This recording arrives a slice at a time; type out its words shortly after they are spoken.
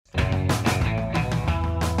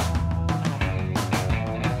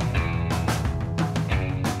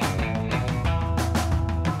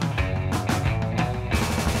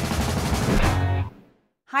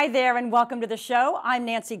Hi there and welcome to the show. I'm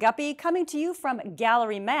Nancy Guppy, coming to you from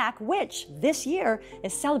Gallery Mack, which this year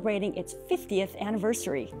is celebrating its 50th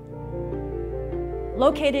anniversary.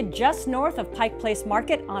 Located just north of Pike Place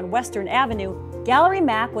Market on Western Avenue, Gallery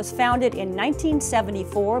Mack was founded in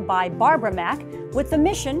 1974 by Barbara Mack with the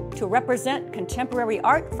mission to represent contemporary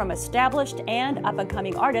art from established and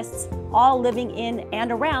up-and-coming artists, all living in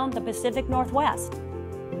and around the Pacific Northwest.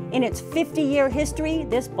 In its 50-year history,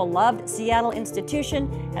 this beloved Seattle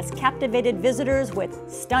institution has captivated visitors with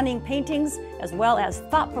stunning paintings as well as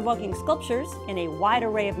thought-provoking sculptures in a wide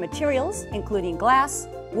array of materials, including glass,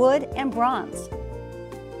 wood, and bronze.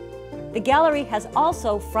 The gallery has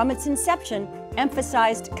also, from its inception,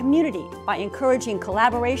 emphasized community by encouraging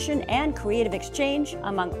collaboration and creative exchange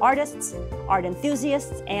among artists, art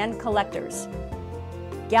enthusiasts, and collectors.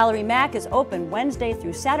 Gallery Mack is open Wednesday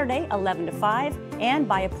through Saturday, 11 to 5, and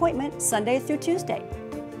by appointment Sunday through Tuesday.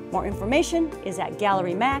 More information is at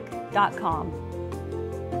gallerymack.com.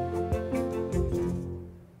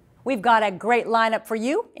 We've got a great lineup for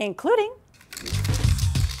you, including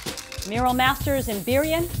Mural Masters in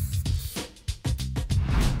Burien,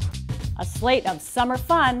 a slate of summer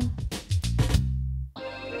fun,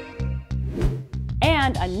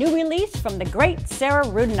 and a new release from the great Sarah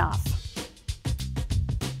Rudinoff.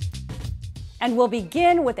 And we'll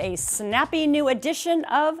begin with a snappy new edition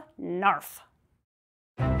of NARF.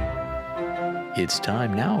 It's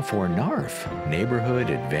time now for NARF,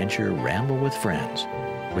 Neighborhood Adventure Ramble with Friends,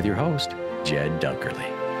 with your host, Jed Dunkerley.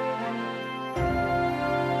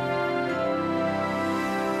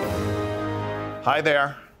 Hi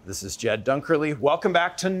there, this is Jed Dunkerley. Welcome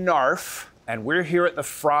back to NARF, and we're here at the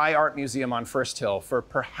Fry Art Museum on First Hill for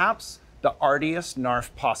perhaps the artiest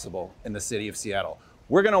NARF possible in the city of Seattle.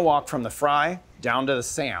 We're gonna walk from the Fry down to the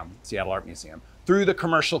SAM, Seattle Art Museum, through the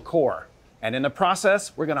commercial core. And in the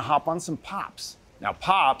process, we're gonna hop on some POPs. Now,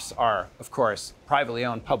 POPs are, of course, privately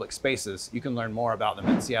owned public spaces. You can learn more about them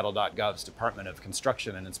at seattle.gov's Department of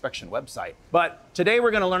Construction and Inspection website. But today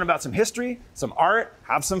we're gonna learn about some history, some art,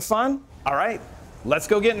 have some fun. All right, let's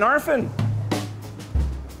go get NARFing.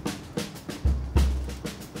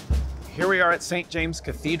 Here we are at St. James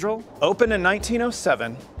Cathedral, opened in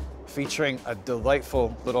 1907, featuring a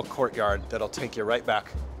delightful little courtyard that'll take you right back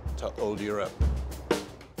to old Europe.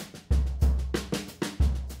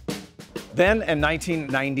 Then in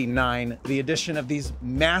 1999, the addition of these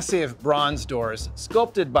massive bronze doors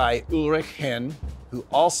sculpted by Ulrich Hinn, who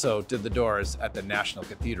also did the doors at the National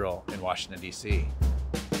Cathedral in Washington, D.C.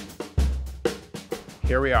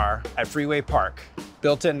 Here we are at Freeway Park,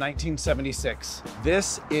 built in 1976.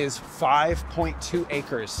 This is 5.2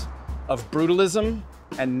 acres of brutalism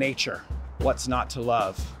and nature. What's not to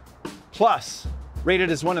love? Plus,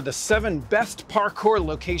 rated as one of the 7 best parkour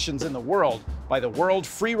locations in the world by the World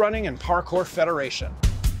Free Running and Parkour Federation.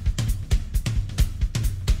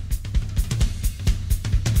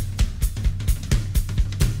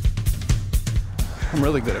 I'm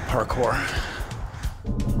really good at parkour.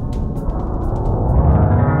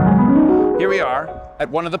 Here we are at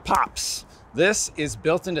one of the POPs. This is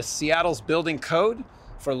built into Seattle's building code.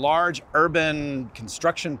 For large urban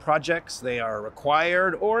construction projects, they are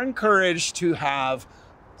required or encouraged to have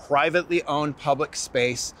privately owned public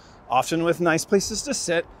space, often with nice places to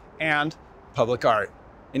sit and public art.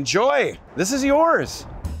 Enjoy! This is yours!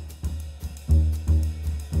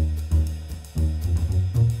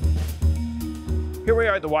 Here we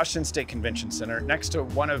are at the Washington State Convention Center, next to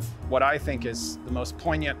one of what I think is the most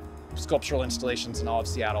poignant sculptural installations in all of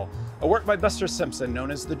Seattle, a work by Buster Simpson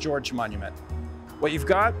known as the George Monument. What you've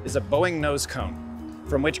got is a bowing nose cone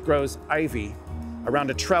from which grows ivy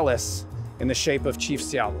around a trellis in the shape of Chief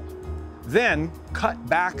Seattle. Then cut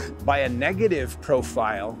back by a negative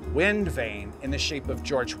profile wind vane in the shape of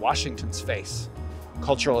George Washington's face.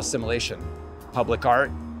 Cultural assimilation, public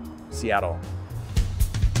art, Seattle.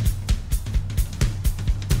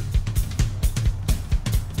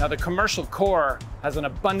 Now the commercial core has an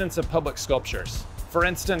abundance of public sculptures. For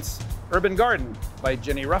instance, Urban Garden by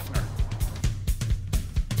Jenny Ruffner.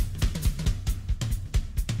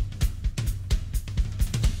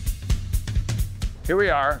 Here we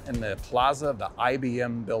are in the plaza of the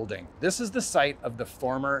IBM building. This is the site of the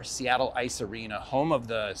former Seattle Ice Arena, home of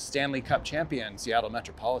the Stanley Cup champion Seattle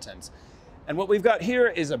Metropolitans. And what we've got here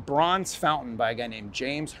is a bronze fountain by a guy named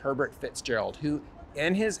James Herbert Fitzgerald, who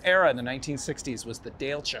in his era in the 1960s was the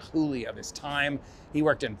Dale Chihuly of his time. He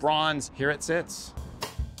worked in bronze. Here it sits.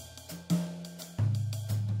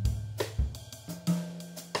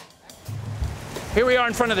 Here we are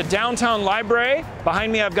in front of the downtown library.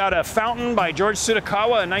 Behind me, I've got a fountain by George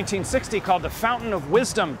Tsutakawa in 1960 called the Fountain of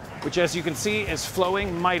Wisdom. which as you can see is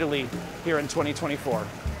flowing mightily here in 2024.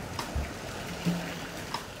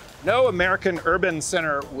 No American urban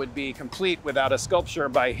center would be complete without a sculpture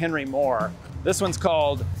by Henry Moore. This one's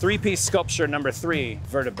called Three-Piece Sculpture Number 3,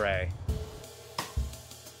 Vertebrae.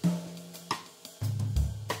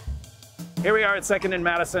 Here we are at 2nd and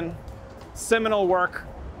Madison. Seminal work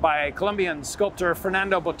by Colombian sculptor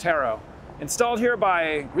Fernando Botero. Installed here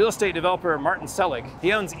by real estate developer Martin Selig.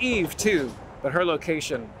 He owns Eve too, but her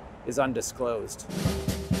location is undisclosed.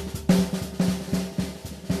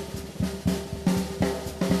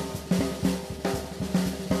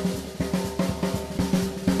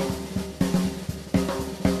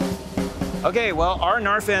 Okay, well, our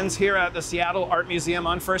NARF ends here at the Seattle Art Museum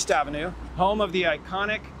on 1st Avenue, home of the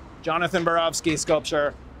iconic Jonathan Borowski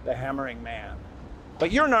sculpture, The Hammering Man.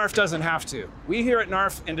 But your NARF doesn't have to. We here at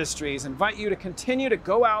NARF Industries invite you to continue to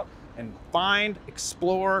go out and find,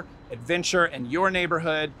 explore, adventure in your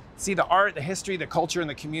neighborhood, see the art, the history, the culture, and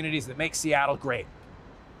the communities that make Seattle great.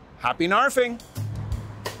 Happy NARFing!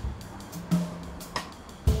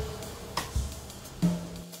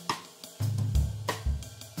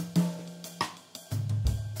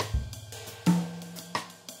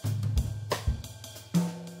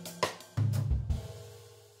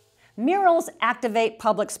 Murals activate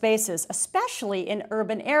public spaces, especially in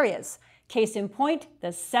urban areas. Case in point, the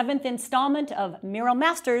 7th installment of Mural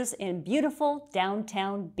Masters in beautiful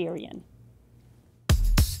downtown Burien.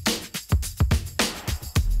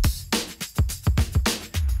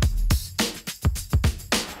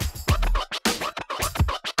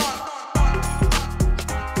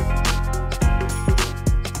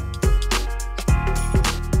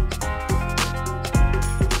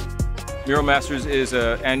 Mural Masters is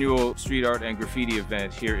an annual street art and graffiti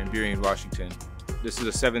event here in Burien, Washington. This is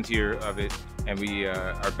the 7th year of it, and we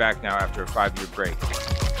are back now after a 5-year break.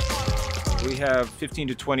 We have 15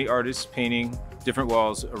 to 20 artists painting different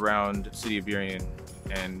walls around the city of Burien,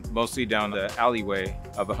 and mostly down the alleyway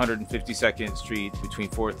of 152nd Street between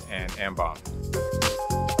 4th and Ambaum.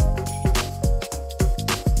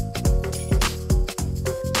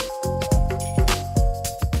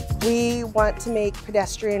 We want to make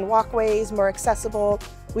pedestrian walkways more accessible.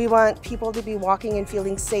 We want people to be walking and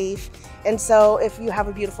feeling safe. And so if you have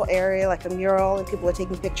a beautiful area like a mural and people are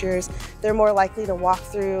taking pictures, they're more likely to walk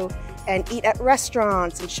through and eat at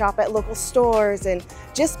restaurants and shop at local stores and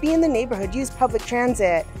just be in the neighborhood, use public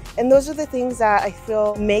transit. And those are the things that I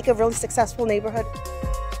feel make a really successful neighborhood.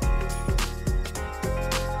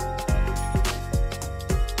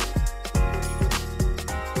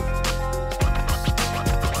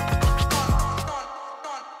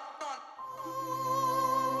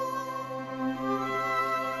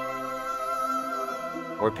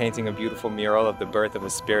 We're painting a beautiful mural of the birth of a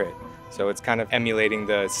spirit. So it's kind of emulating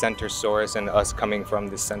the center source and us coming from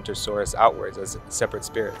the center source outwards as separate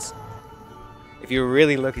spirits. If you're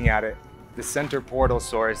really looking at it, the center portal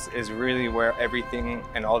source is really where everything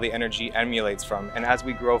and all the energy emulates from. And as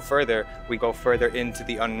we grow further, we go further into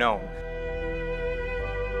the unknown.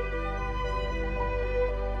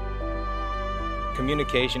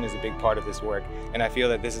 Communication is a big part of this work, and I feel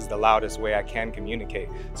that this is the loudest way I can communicate.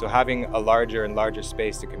 So having a larger and larger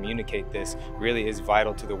space to communicate this really is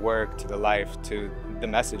vital to the work, to the life, to the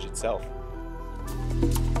message itself.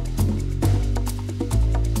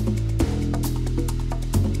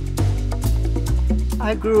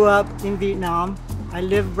 I grew up in Vietnam. I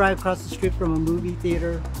lived right across the street from a movie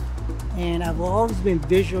theater, and I've always been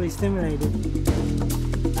visually stimulated.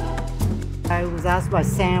 I was asked by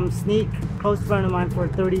Sam Sneak, close friend of mine for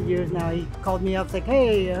 30 years now. He called me up, it's like,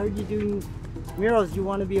 hey, I heard you doing murals. You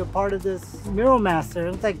want to be a part of this Mural Master?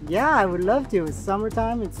 And it's like, yeah, I would love to. It's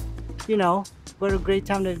summertime. It's, you know, what a great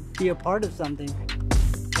time to be a part of something.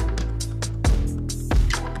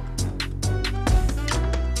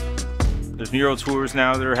 There's mural tours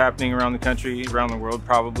now that are happening around the country, around the world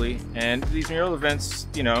probably. And these mural events,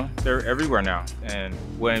 you know, they're everywhere now. And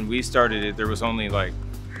when we started it, there was only like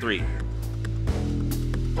 3.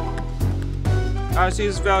 I see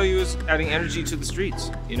its value as adding energy to the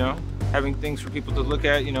streets, you know, having things for people to look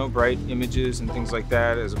at, you know, bright images and things like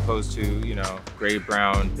that, as opposed to, you know, gray,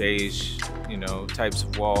 brown, beige, you know, types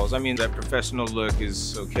of walls. I mean, that professional look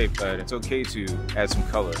is okay, but it's okay to add some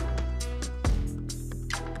color.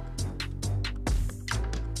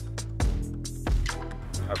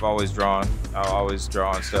 I've always drawn. I'll always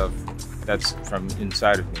draw on stuff that's from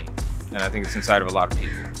inside of me, and I think it's inside of a lot of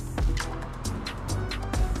people.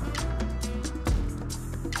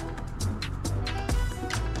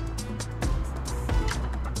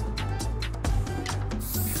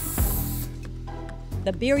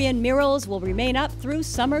 The Burien murals will remain up through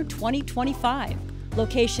summer 2025.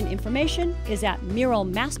 Location information is at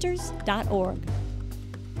muralmasters.org.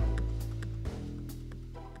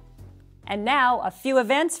 And now, a few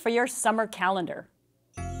events for your summer calendar.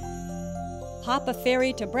 Hop a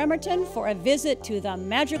ferry to Bremerton for a visit to the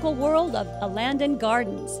magical world of Alandon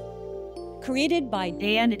Gardens. Created by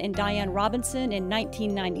Dan and Diane Robinson in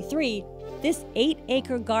 1993, this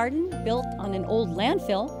 8-acre garden, built on an old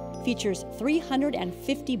landfill, features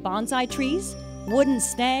 350 bonsai trees, wooden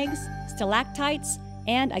snags, stalactites,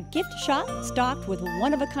 and a gift shop stocked with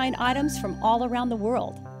one-of-a-kind items from all around the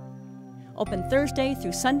world. Open Thursday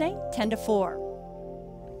through Sunday, 10 to 4.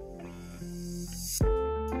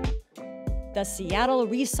 The Seattle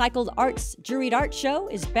Recycled Arts Juried Art Show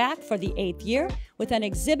is back for the 8th year with an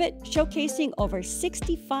exhibit showcasing over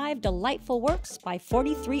 65 delightful works by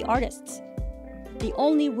 43 artists. The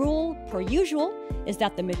only rule, per usual, is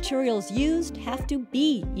that the materials used have to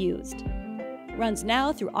be used. Runs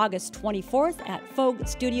now through August 24th at Fogue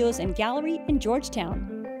Studios and Gallery in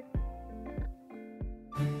Georgetown.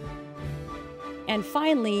 And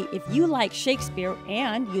finally, if you like Shakespeare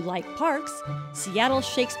and you like parks, Seattle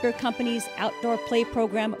Shakespeare Company's outdoor play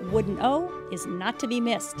program Wooden O is not to be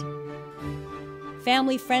missed.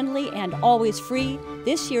 Family-friendly and always free,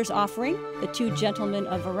 this year's offering, The Two Gentlemen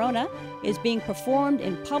of Verona, is being performed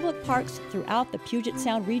in public parks throughout the Puget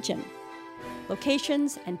Sound region.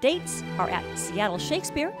 Locations and dates are at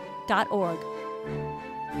seattleshakespeare.org.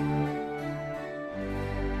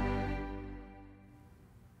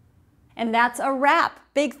 And that's a wrap.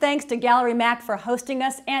 Big thanks to Gallery Mack for hosting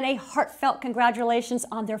us, and a heartfelt congratulations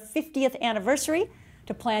on their 50th anniversary.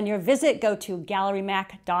 To plan your visit, go to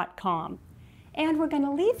gallerymack.com. And we're going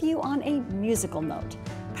to leave you on a musical note.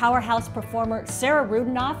 Powerhouse performer Sarah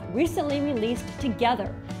Rudinoff recently released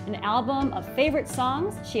Together, an album of favorite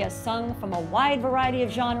songs she has sung from a wide variety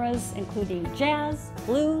of genres, including jazz,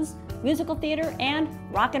 blues, musical theater, and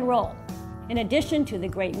rock and roll. In addition to the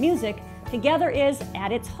great music, Together is,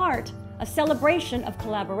 at its heart, a celebration of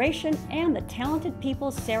collaboration and the talented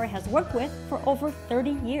people Sarah has worked with for over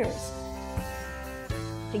 30 years.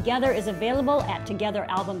 Together is available at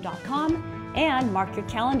togetheralbum.com, and mark your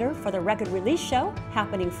calendar for the record release show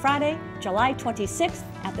happening Friday, July 26th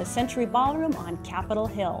at the Century Ballroom on Capitol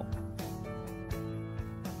Hill.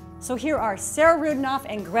 So here are Sarah Rudinoff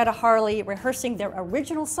and Greta Harley rehearsing their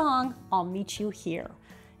original song, I'll Meet You Here.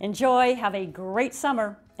 Enjoy, have a great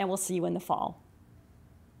summer, and we'll see you in the fall.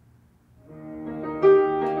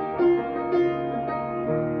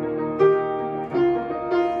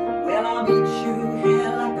 Well, I'll meet you here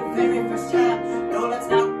like the very first time. No, let's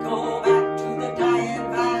not go back to the dying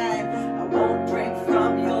vibe. I won't drink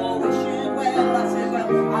from your wishing well. I said,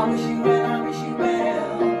 well, I wish you well, I wish you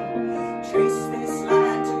well. Trace this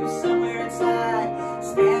line to somewhere inside.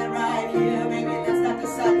 Stand right here, baby, let's not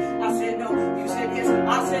decide. I said no, you said yes.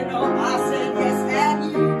 I said no, I said yes,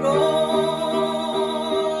 and you go.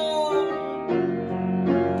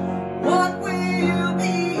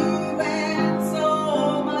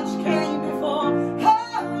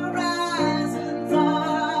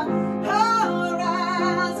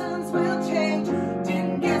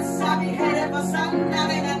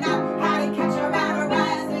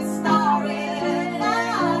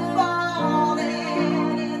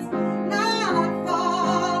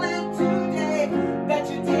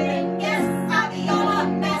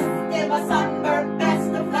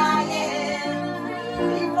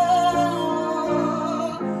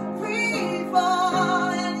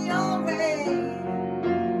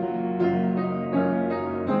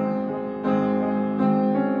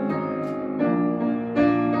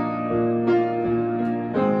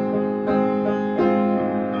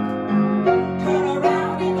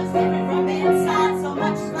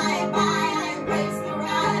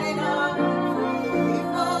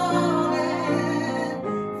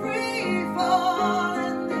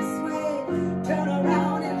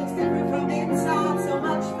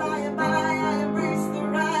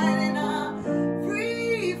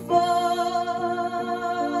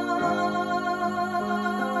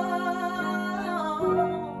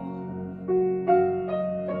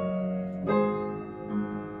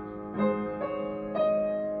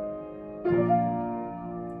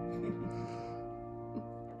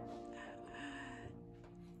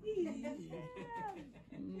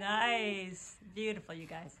 Nice. Beautiful, you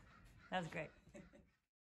guys. That was great.